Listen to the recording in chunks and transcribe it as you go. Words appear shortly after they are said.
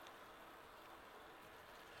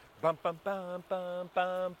Bum bum bum bum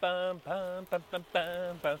bum bum bum bum bum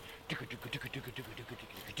bum bum.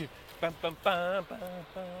 Bum bum bum bum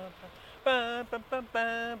bum bum bum bum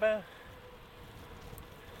bum bum.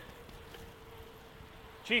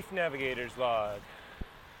 Chief Navigator's Log.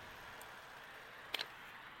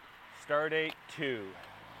 Stardate 2.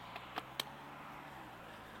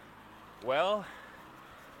 Well,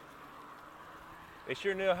 they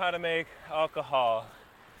sure knew how to make alcohol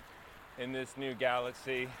in this new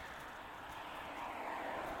galaxy.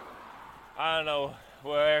 I don't know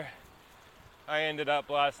where I ended up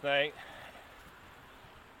last night,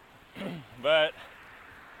 but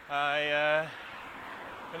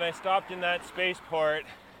when I stopped in that spaceport,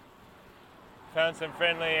 found some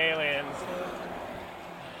friendly aliens.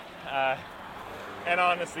 And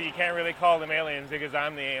honestly, you can't really call them aliens because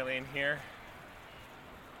I'm the alien here.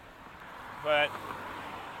 But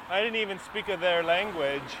I didn't even speak of their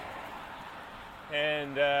language,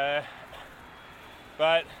 and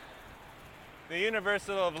but the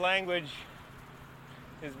universal of language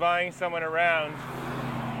is buying someone around,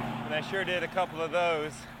 and I sure did a couple of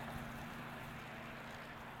those.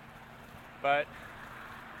 But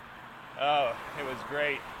oh, it was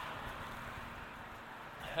great.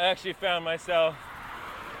 I actually found myself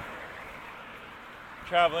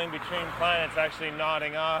traveling between planets, actually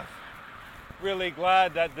nodding off. Really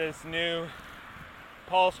glad that this new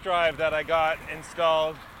pulse drive that I got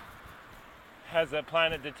installed has a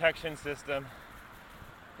planet detection system.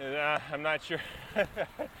 I'm not sure.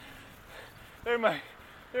 there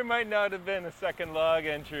might not have been a second log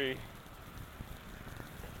entry.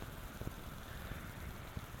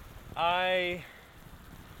 I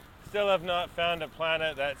still have not found a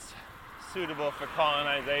planet that's suitable for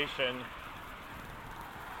colonization.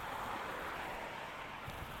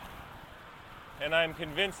 And I'm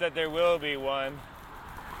convinced that there will be one.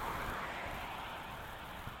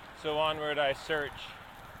 So onward I search.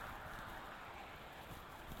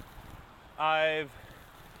 I've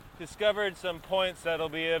discovered some points that'll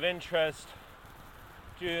be of interest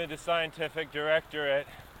to the scientific directorate.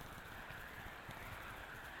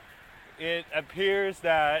 It appears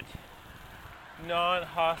that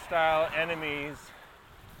non-hostile enemies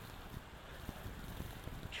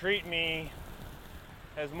treat me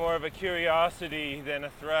as more of a curiosity than a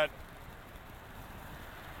threat.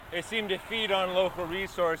 They seem to feed on local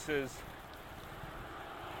resources,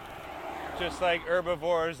 just like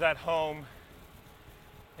herbivores at home.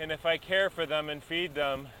 And if I care for them and feed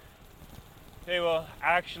them, they will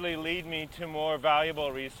actually lead me to more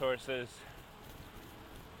valuable resources.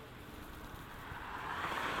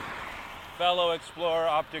 Fellow explorer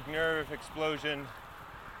Optic Nerve Explosion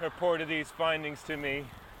reported these findings to me.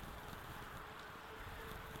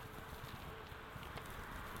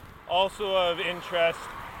 Also of interest,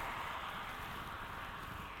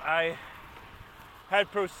 I had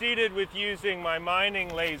proceeded with using my mining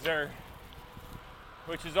laser,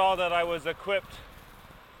 which is all that I was equipped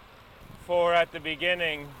for at the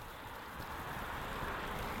beginning.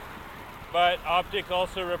 But Optic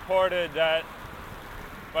also reported that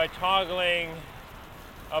by toggling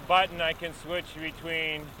a button, I can switch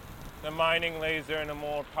between the mining laser and a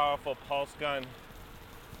more powerful pulse gun.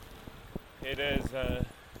 It has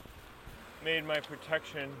made my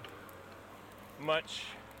protection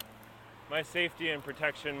my safety and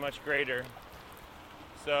protection much greater.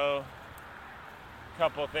 So, a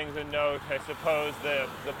couple things to note. I suppose the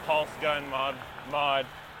pulse gun mod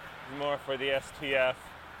is more for the STF.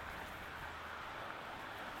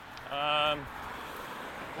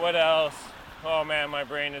 What else? Oh man, my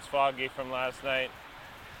brain is foggy from last night.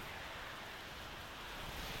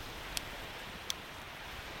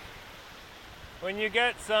 When you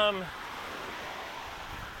get some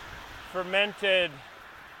fermented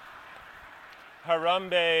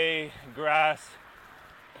Harambe grass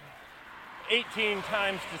 18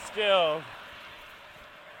 times distilled,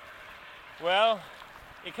 well,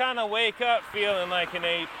 you kind of wake up feeling like an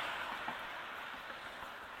ape.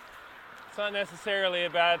 It's not necessarily a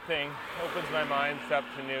bad thing. It opens my mind up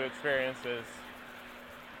to new experiences.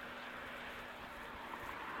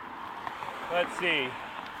 Let's see.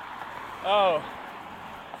 Oh,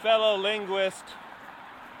 fellow linguist,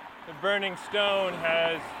 the Burning Stone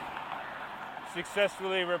has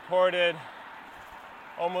successfully reported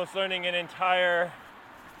almost learning an entire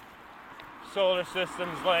solar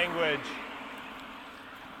system's language.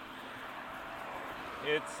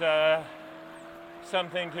 It's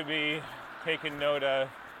something to be taken note of.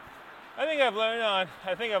 I think I've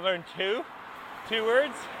learned two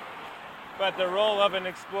words, but the role of an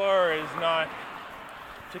explorer is not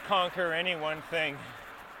to conquer any one thing.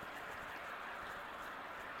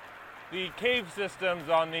 The cave systems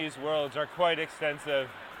on these worlds are quite extensive.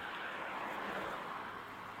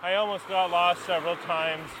 I almost got lost several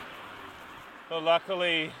times, but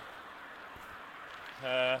luckily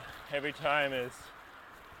every time has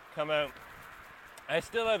come out. I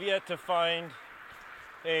still have yet to find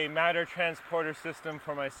a matter transporter system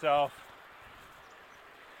for myself,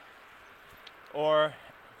 or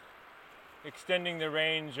extending the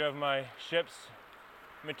range of my ship's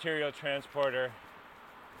material transporter.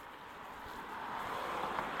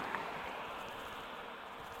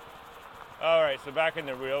 Alright, so back in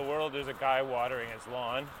the real world, there's a guy watering his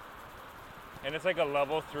lawn, and it's like a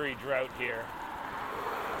level 3 drought here.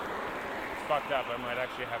 It's fucked up, I might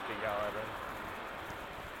actually have to yell at him.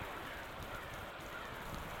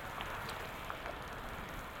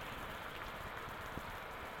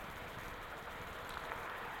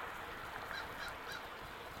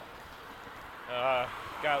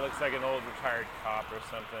 Guy looks like an old retired cop or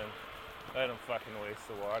something. Let him fucking waste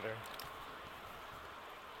the water.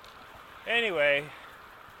 Anyway,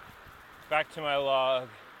 back to my log.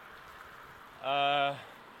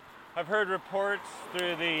 I've heard reports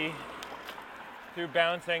through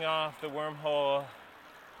bouncing off the wormhole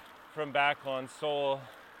from back on Sol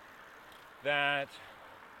that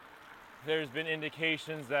there's been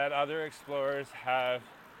indications that other explorers have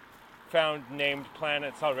found named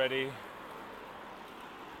planets already.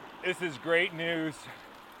 This is great news.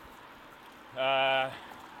 It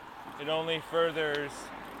only furthers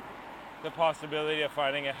the possibility of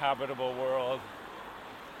finding a habitable world.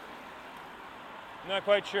 I'm not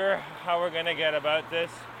quite sure how we're going to get about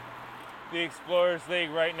this. The Explorers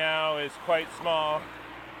League right now is quite small.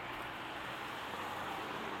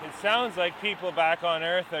 It sounds like people back on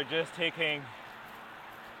Earth are just taking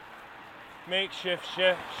makeshift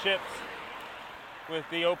ships with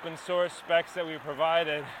the open source specs that we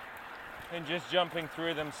provided and just jumping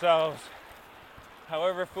through themselves.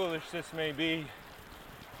 However foolish this may be,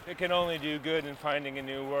 it can only do good in finding a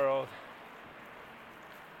new world.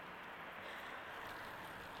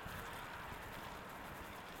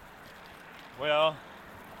 Well,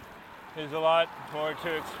 there's a lot more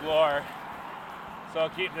to explore, so I'll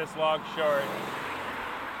keep this log short.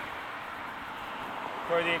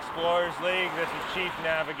 For the Explorers League, this is Chief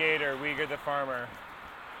Navigator Uyghur the Farmer,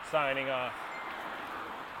 signing off.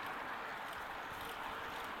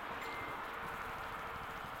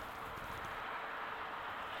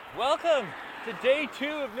 Welcome to day 2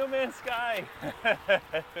 of No Man's Sky.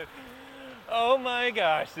 Oh my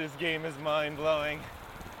gosh, this game is mind-blowing.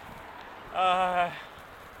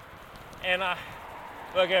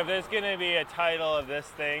 Look, if there's gonna be a title of this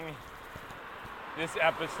thing, this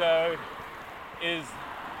episode it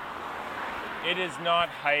is not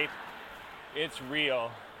hype, it's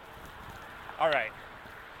real. Alright,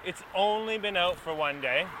 it's only been out for one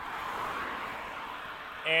day,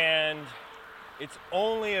 and it's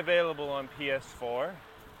only available on PS4,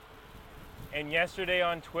 and yesterday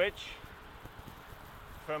on Twitch,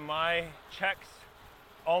 from my checks,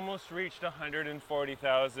 almost reached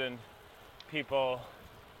 140,000 people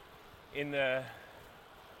in the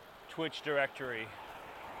Twitch directory.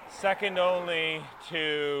 Second only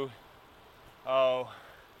to, I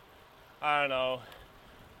don't know,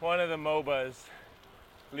 one of the MOBAs,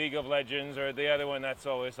 League of Legends, or the other one that's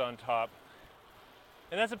always on top.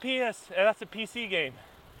 And that's a PC game.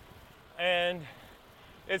 And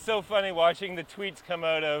it's so funny watching the tweets come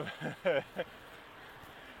out of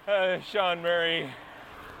Sean Murray.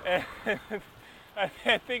 And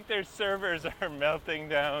I think their servers are melting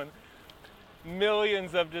down.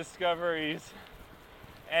 Millions of discoveries,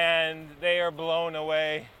 and they are blown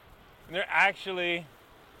away. And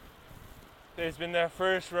there's been their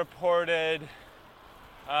first reported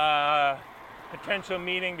potential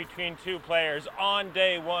meeting between 2 players on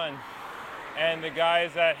day 1, and the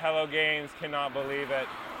guys at Hello Games cannot believe it.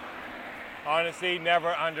 Honestly,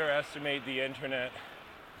 never underestimate the internet.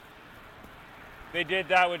 They did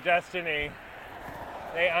that with Destiny.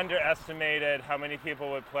 They underestimated how many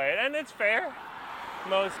people would play it, and it's fair.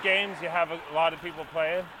 Most games you have a lot of people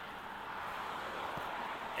playing,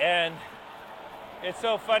 and it's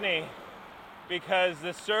so funny because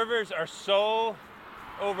the servers are so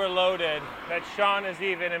overloaded that Sean is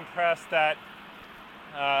even impressed that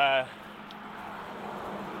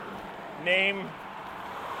name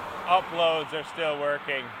uploads are still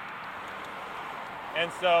working.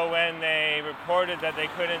 And so when they reported that they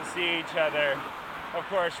couldn't see each other, of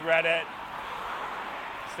course Reddit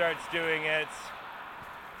starts doing its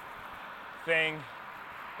thing,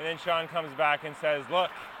 and then Sean comes back and says,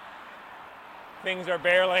 look, things are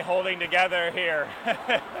barely holding together here.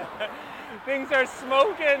 Things are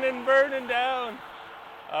smoking and burning down.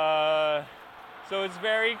 So it's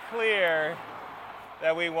very clear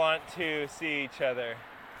that we want to see each other.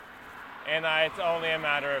 And it's only a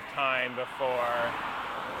matter of time before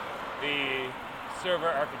the server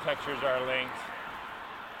architectures are linked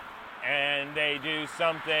and they do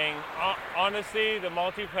something. Honestly, the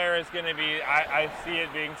multiplayer is going to be, I see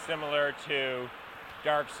it being similar to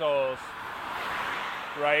Dark Souls,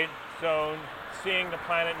 right? So seeing the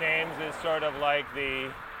planet names is sort of like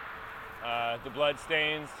the blood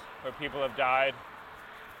stains where people have died,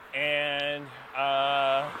 and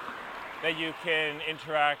that you can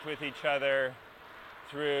interact with each other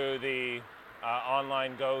through the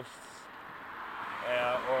online ghosts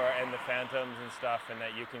and the phantoms and stuff, and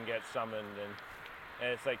that you can get summoned, and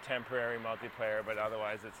it's like temporary multiplayer, but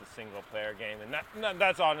otherwise it's a single player game, and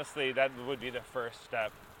that's honestly, that would be the first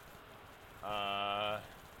step.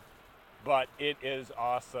 But it is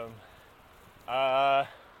awesome. I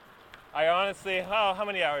honestly, how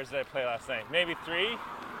many hours did I play last night? Maybe 3?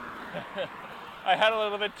 I had a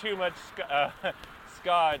little bit too much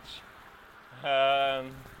scotch,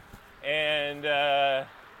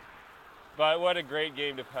 but what a great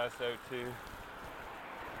game to pass out to.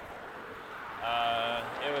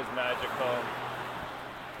 It was magical,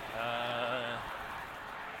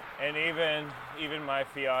 and even my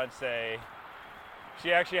fiance,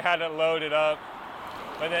 she actually had it loaded up,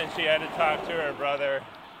 but then she had to talk to her brother,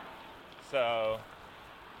 so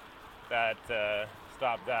that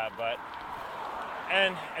stopped that. But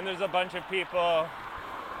and there's a bunch of people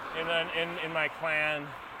in my clan,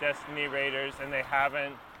 Destiny Raiders, and they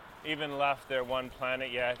haven't even left their one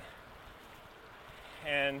planet yet.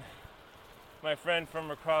 And my friend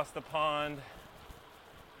from across the pond,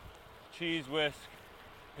 Cheese Whisk,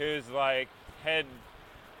 who's like head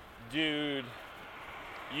dude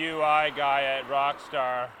UI guy at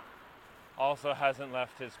Rockstar, also hasn't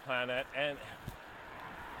left his planet. And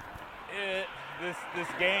this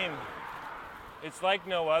game, it's like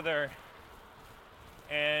no other.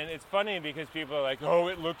 And it's funny because people are like, oh,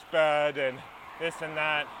 it looks bad and this and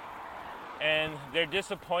that, and they're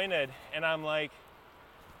disappointed. And I'm like,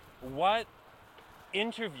 what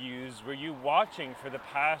interviews were you watching for the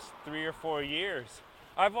past 3 or 4 years?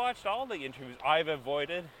 I've watched all the interviews. I've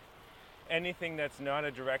avoided anything that's not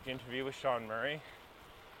a direct interview with Sean Murray,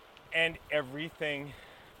 and everything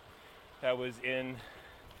that was in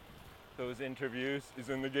those interviews is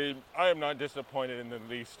in the game. I am not disappointed in the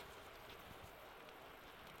least.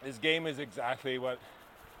 This game is exactly what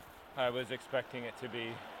I was expecting it to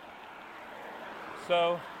be.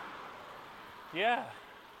 So, yeah.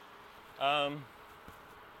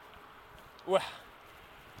 Well,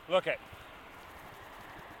 look at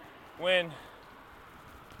when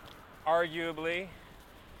arguably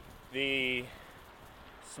the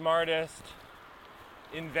smartest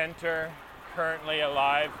inventor currently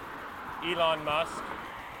alive, Elon Musk,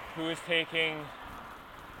 who is taking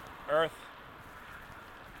Earth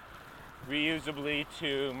reusably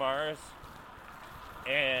to Mars,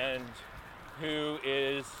 and who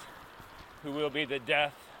will be the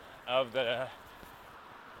death of the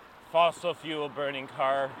fossil fuel burning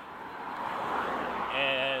car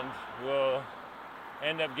and will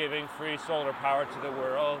end up giving free solar power to the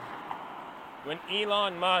world. When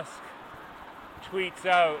Elon Musk tweets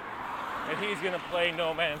out that he's going to play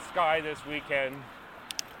No Man's Sky this weekend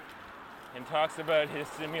and talks about his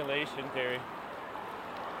simulation theory,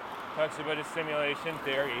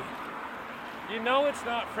 you know it's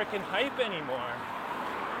not freaking hype anymore.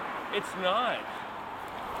 It's not.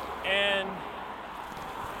 And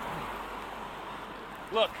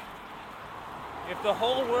look, if the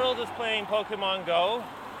whole world is playing Pokemon Go,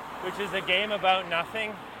 which is a game about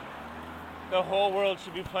nothing, the whole world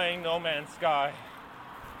should be playing No Man's Sky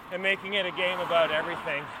and making it a game about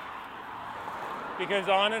everything. Because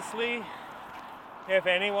honestly, if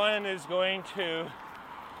anyone is going to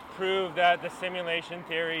prove that the simulation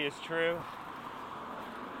theory is true,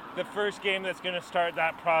 the first game that's going to start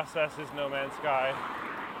that process is No Man's Sky.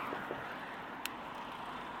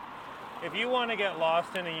 If you want to get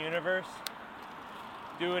lost in a universe,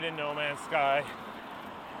 do it in No Man's Sky.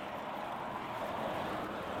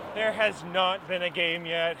 There has not been a game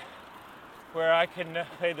yet where I can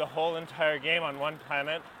play the whole entire game on one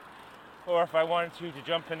planet, or if I wanted to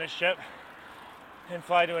jump in a ship and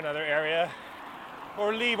fly to another area,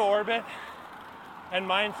 or leave orbit and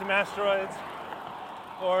mine some asteroids,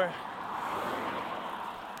 or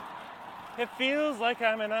it feels like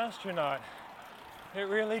I'm an astronaut. It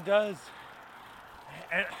really does.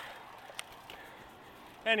 And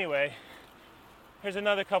anyway, here's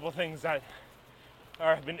another couple things that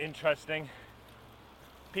have been interesting.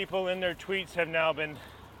 People in their tweets have now been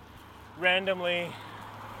randomly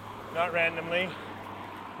not randomly,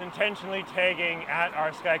 intentionally tagging at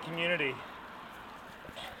Our Sky Community.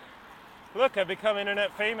 Look, I've become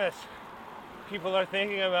internet famous. People are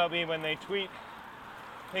thinking about me when they tweet,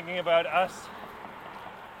 thinking about us.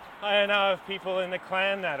 I now have people in the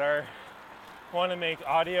clan that want to make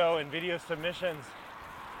audio and video submissions.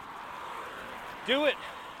 Do it.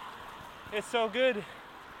 It's so good.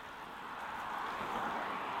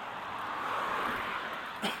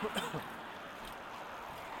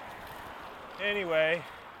 Anyway,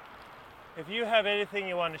 if you have anything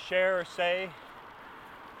you want to share or say,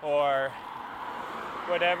 or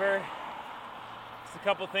whatever, there's a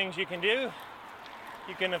couple things you can do.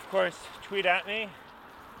 You can, of course, tweet at me,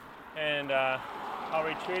 and I'll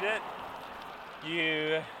retweet it.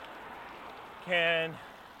 You can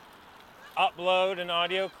upload an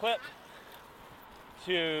audio clip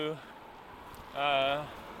to my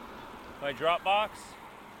Dropbox.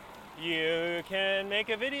 You can make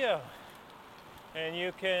a video, and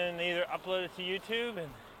you can either upload it to YouTube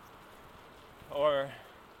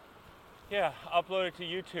upload it to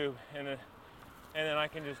YouTube, and then I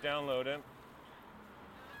can just download it,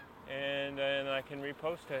 and then I can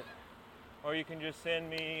repost it. Or you can just send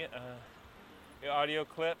me the audio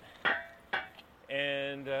clip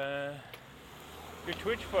and your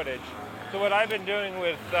Twitch footage. So what I've been doing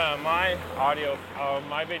with my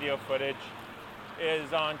video footage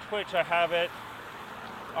is on Twitch. I have it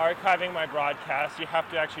archiving my broadcast. You have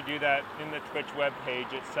to actually do that in the Twitch web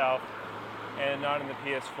page itself and not in the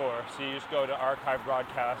PS4. So you just go to archive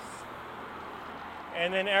broadcasts.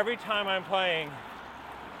 And then every time I'm playing,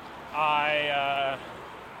 I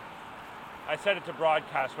set it to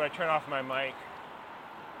broadcast, but I turn off my mic.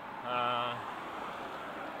 I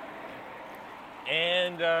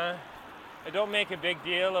don't make a big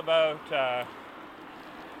deal about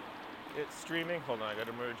it streaming. Hold on, I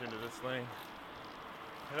gotta merge into this lane.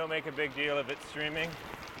 I don't make a big deal of it streaming.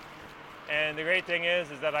 And the great thing is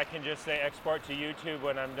that I can just say export to YouTube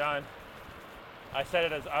when I'm done. I set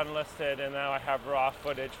it as unlisted, and now I have raw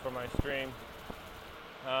footage for my stream.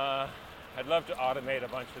 I'd love to automate a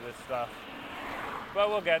bunch of this stuff, but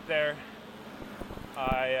we'll get there.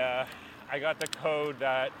 I got the code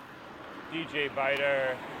that DJ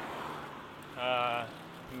Biter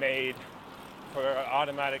made for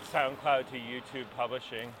automatic SoundCloud to YouTube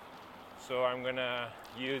publishing, so I'm gonna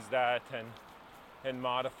use that and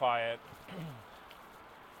modify it.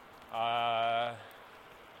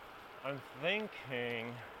 I'm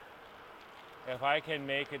thinking if I can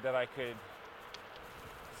make it that I could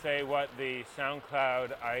say what the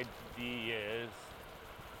SoundCloud ID is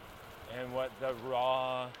and what the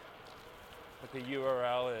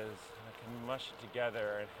URL is. I can mush it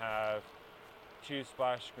together and have two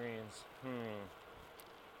splash screens.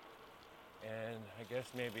 And I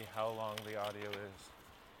guess maybe how long the audio is.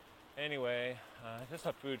 Anyway, just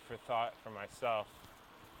a food for thought for myself.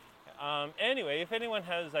 Anyway, if anyone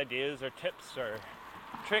has ideas or tips or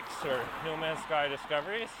tricks or No Man's Sky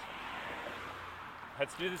discoveries,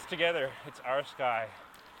 let's do this together. It's our sky,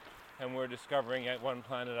 and we're discovering it one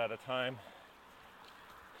planet at a time.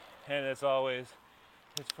 And as always,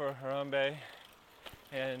 it's for Harambe,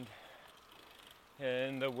 and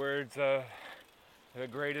in the words of the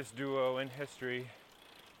greatest duo in history,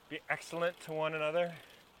 be excellent to one another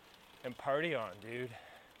and party on, dude.